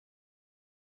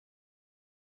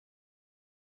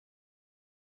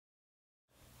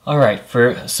Alright,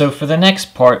 so for the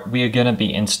next part we are going to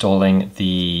be installing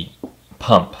the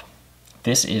pump.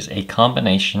 This is a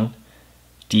combination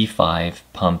D5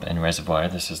 pump and reservoir.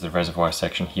 This is the reservoir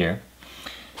section here.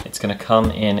 It's going to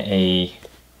come in a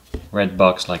red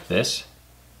box like this.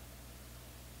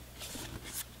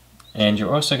 And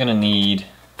you're also going to need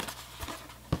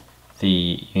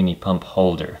the uni pump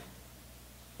holder.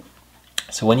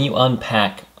 So when you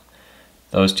unpack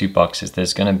those two boxes,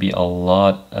 there's going to be a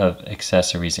lot of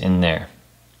accessories in there.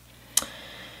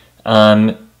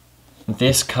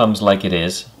 This comes like it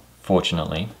is,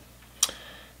 fortunately.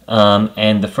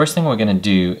 And the first thing we're going to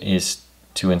do is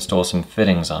to install some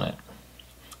fittings on it.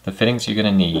 The fittings you're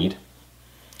going to need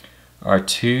are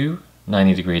two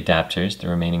 90-degree adapters, the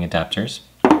remaining adapters,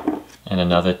 and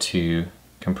another two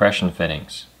compression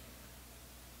fittings.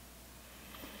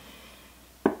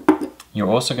 You're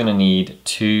also going to need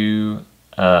two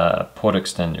port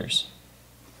extenders.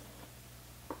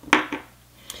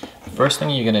 The first thing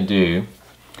you're going to do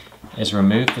is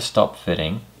remove the stop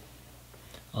fitting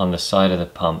on the side of the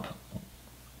pump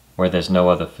where there's no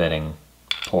other fitting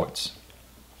ports.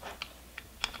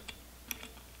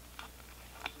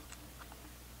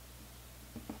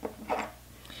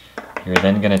 You're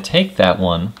then going to take that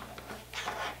one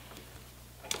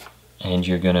and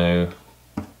you're going to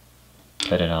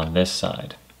put it on this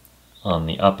side, on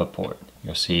the upper port.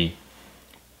 You'll see,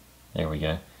 there we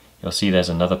go. You'll see there's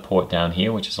another port down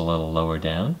here which is a little lower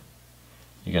down.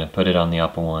 You're going to put it on the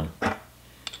upper one.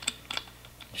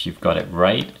 If you've got it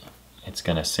right, it's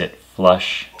going to sit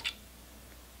flush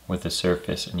with the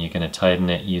surface, and you're going to tighten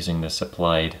it using the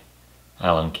supplied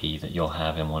Allen key that you'll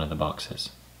have in one of the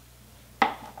boxes.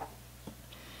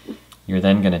 You're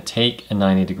then going to take a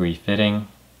 90-degree fitting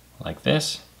like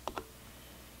this,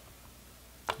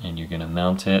 and you're going to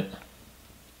mount it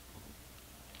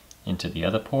into the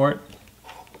other port,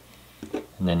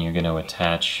 and then you're going to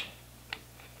attach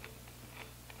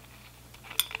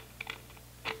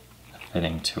a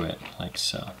fitting to it like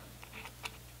so.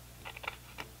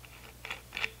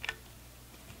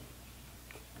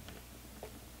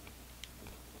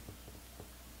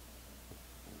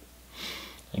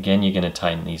 Again, you're going to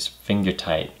tighten these finger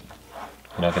tight.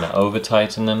 You're not going to over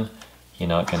tighten them, you're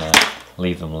not going to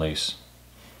leave them loose.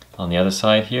 On the other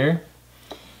side here,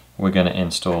 we're going to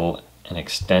install an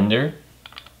extender,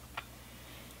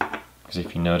 because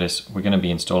if you notice, we're going to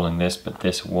be installing this, but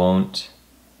this won't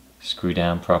screw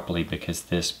down properly because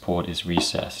this port is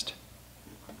recessed.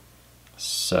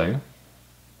 So,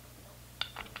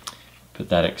 put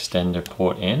that extender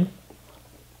port in.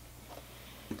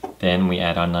 Then we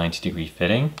add our 90-degree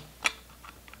fitting.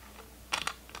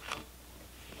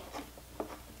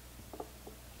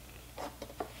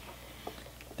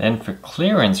 Then for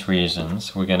clearance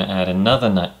reasons, we're going to add another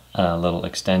little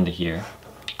extender here,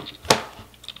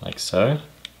 like so.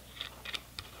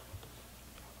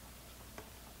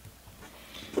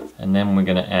 And then we're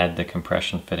going to add the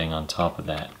compression fitting on top of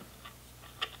that,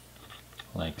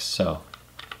 like so.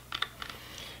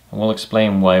 And we'll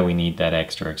explain why we need that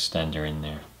extra extender in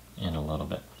there in a little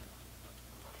bit.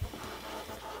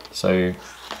 So,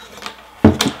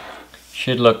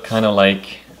 should look kind of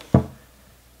like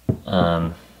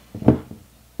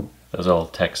those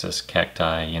old Texas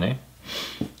cacti, you know?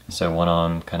 So one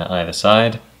on kind of either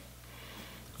side,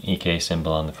 EK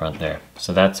symbol on the front there.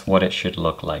 So that's what it should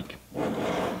look like.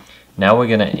 Now we're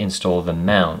going to install the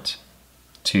mount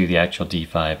to the actual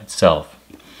D5 itself.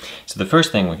 So the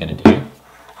first thing we're going to do,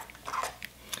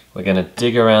 we're going to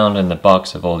dig around in the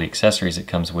box of all the accessories that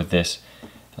comes with this,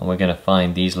 and we're going to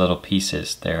find these little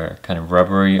pieces. They're kind of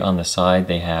rubbery on the side.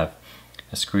 They have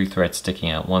a screw thread sticking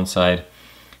out one side,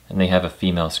 and they have a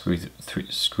female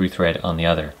screw thread on the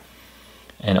other.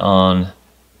 And on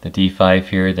the D5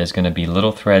 here, there's going to be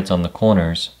little threads on the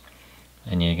corners,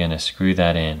 and you're going to screw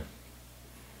that in.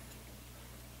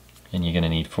 And you're going to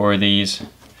need 4 of these,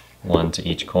 1 to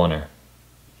each corner.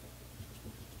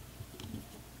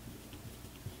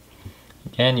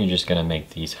 Again, you're just going to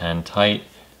make these hand tight.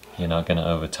 You're not going to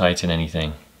over tighten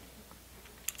anything.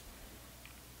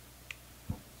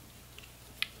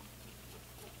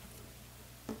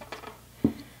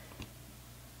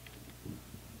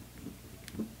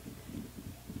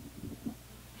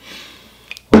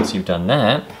 Once you've done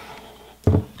that,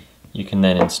 you can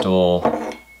then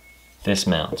install this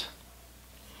mount.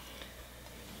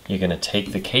 You're going to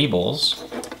take the cables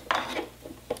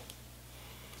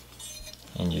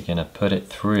and you're going to put it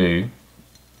through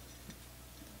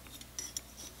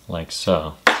like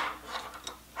so.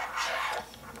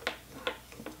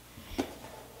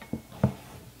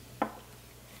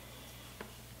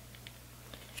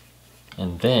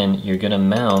 And then you're going to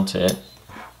mount it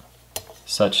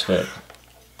such that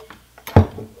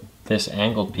this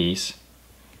angled piece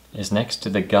is next to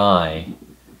the guy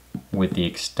with the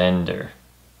extender.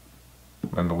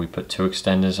 Remember, we put two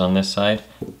extenders on this side?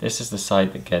 This is the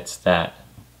side that gets that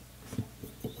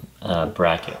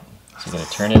bracket. So I'm going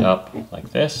to turn it up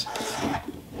like this.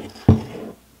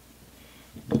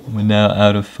 We're now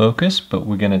out of focus, but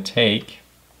we're going to take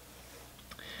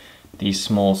these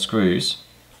small screws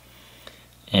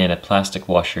and a plastic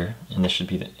washer, and this should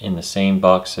be in the same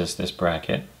box as this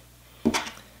bracket,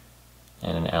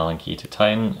 and an Allen key to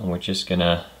tighten, and we're just going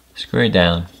to screw it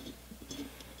down.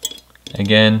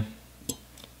 Again,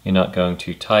 you're not going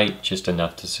too tight, just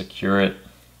enough to secure it.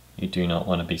 You do not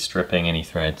want to be stripping any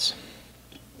threads.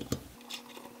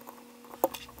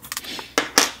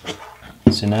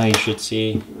 So now you should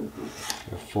see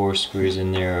your 4 screws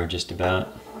in there, or just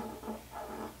about.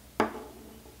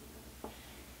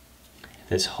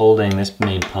 That's holding this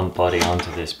main pump body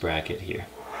onto this bracket here.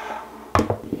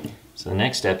 So the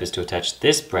next step is to attach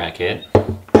this bracket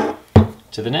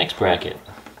to the next bracket,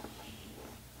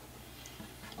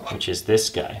 which is this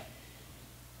guy.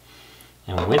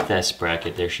 And with this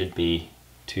bracket there should be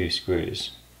 2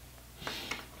 screws.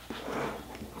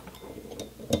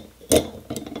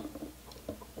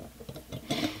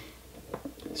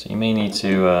 So you may need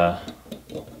to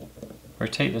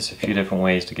rotate this a few different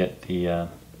ways to get the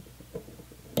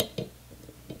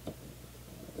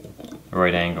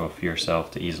right angle for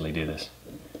yourself to easily do this.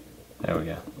 There we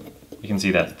go. You can see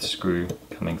that screw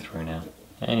coming through now.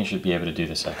 And you should be able to do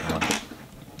the second one.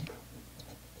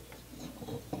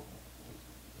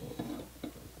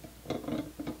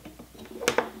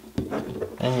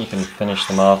 Then you can finish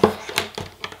them off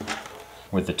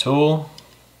with the tool.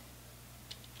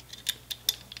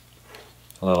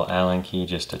 A little Allen key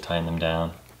just to tighten them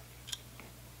down.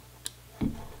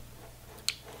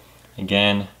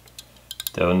 Again,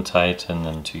 don't tighten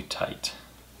them too tight.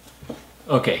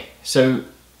 Okay, so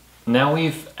now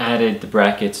we've added the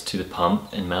brackets to the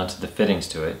pump and mounted the fittings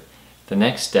to it. The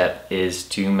next step is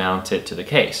to mount it to the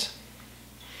case.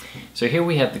 So here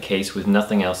we have the case with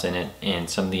nothing else in it and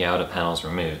some of the outer panels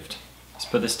removed. Let's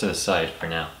put this to the side for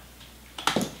now.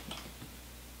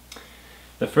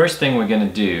 The first thing we're going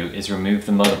to do is remove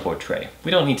the motherboard tray.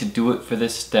 We don't need to do it for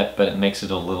this step, but it makes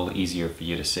it a little easier for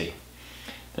you to see.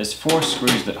 There's 4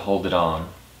 screws that hold it on,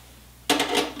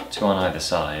 2 on either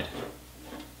side.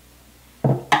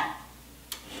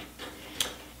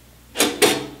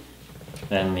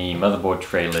 Then the motherboard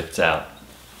tray lifts out.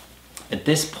 At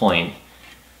this point,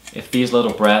 if these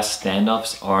little brass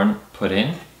standoffs aren't put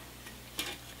in,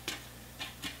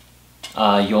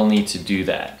 you'll need to do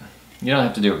that. You don't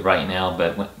have to do it right now,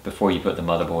 but before you put the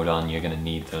motherboard on, you're going to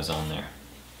need those on there.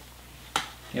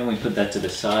 And we put that to the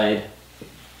side.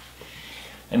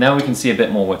 And now we can see a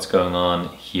bit more what's going on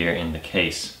here in the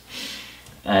case.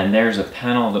 And there's a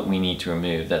panel that we need to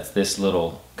remove. That's this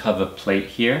little cover plate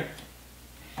here.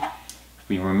 If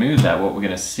we remove that, what we're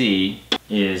going to see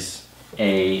is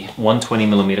a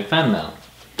 120mm fan mount.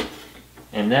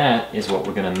 And that is what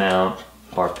we're going to mount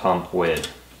our pump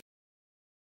with.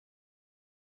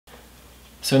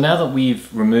 So now that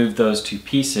we've removed those 2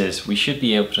 pieces, we should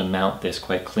be able to mount this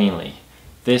quite cleanly.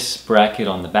 This bracket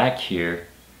on the back here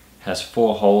has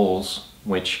 4 holes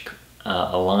which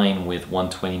align with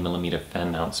 120mm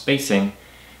fan mount spacing,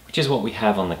 which is what we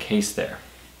have on the case there.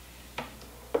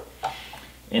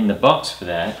 In the box for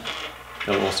that,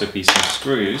 there'll also be some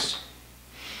screws,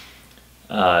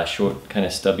 short kind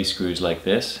of stubby screws like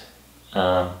this,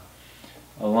 along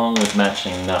with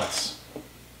matching nuts.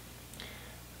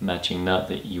 Matching nut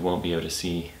that you won't be able to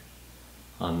see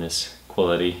on this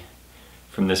quality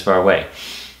from this far away.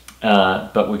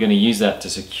 But we're going to use that to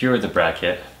secure the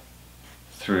bracket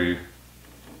through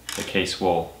the case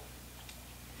wall.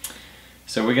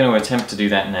 So we're going to attempt to do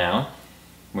that now,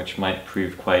 which might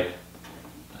prove quite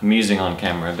amusing on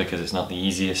camera because it's not the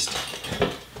easiest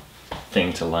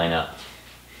thing to line up.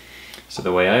 So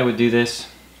the way I would do this,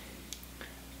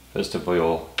 first of all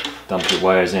you'll dump your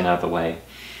wires in out of the way,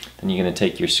 then you're going to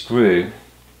take your screw,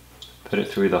 put it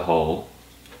through the hole.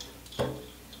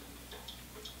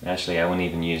 Actually, I won't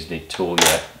even use the tool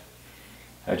yet.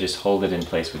 I'll just hold it in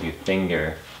place with your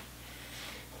finger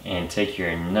and take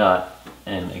your nut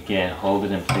and again hold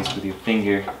it in place with your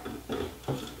finger.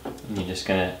 And you're just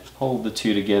going to hold the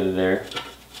 2 together there.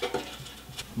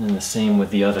 And then the same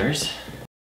with the others.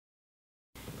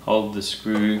 Hold the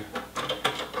screw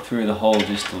through the hole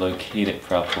just to locate it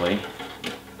properly.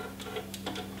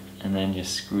 And then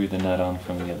just screw the nut on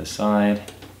from the other side.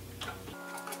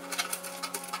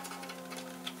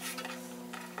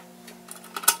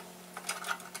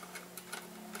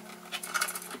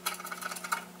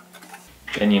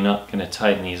 then you're not going to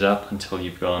tighten these up until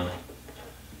you've gone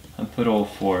and put all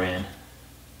 4 in.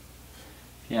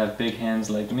 If you have big hands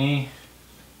like me,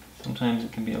 sometimes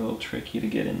it can be a little tricky to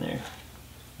get in there.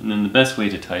 And then the best way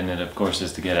to tighten it, of course,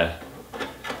 is to get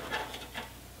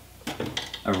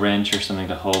a wrench or something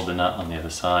to hold the nut on the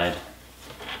other side.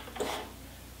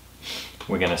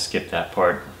 We're going to skip that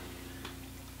part.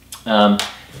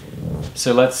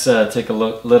 So let's take a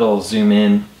little zoom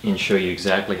in and show you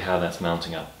exactly how that's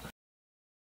mounting up.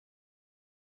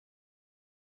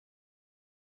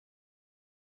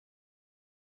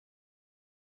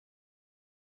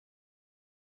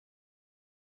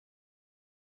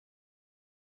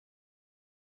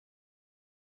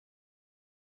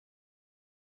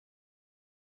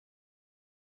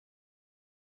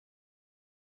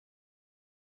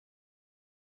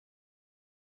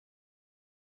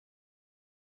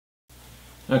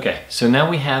 Okay, so now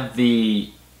we have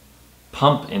the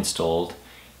pump installed.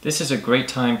 This is a great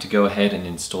time to go ahead and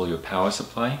install your power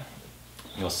supply.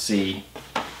 You'll see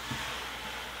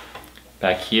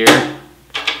back here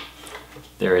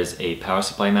there is a power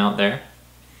supply mount there.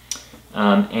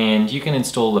 And you can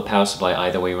install the power supply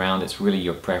either way around, it's really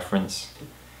your preference.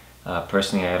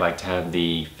 Personally, I like to have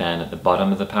the fan at the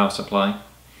bottom of the power supply,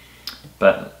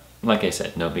 but like I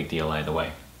said, no big deal either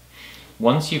way.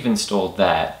 Once you've installed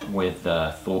that with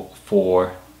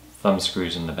 4 thumb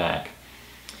screws in the back,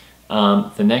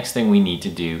 the next thing we need to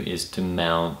do is to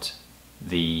mount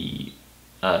the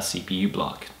CPU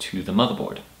block to the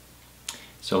motherboard.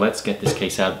 So let's get this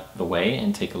case out of the way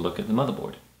and take a look at the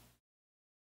motherboard.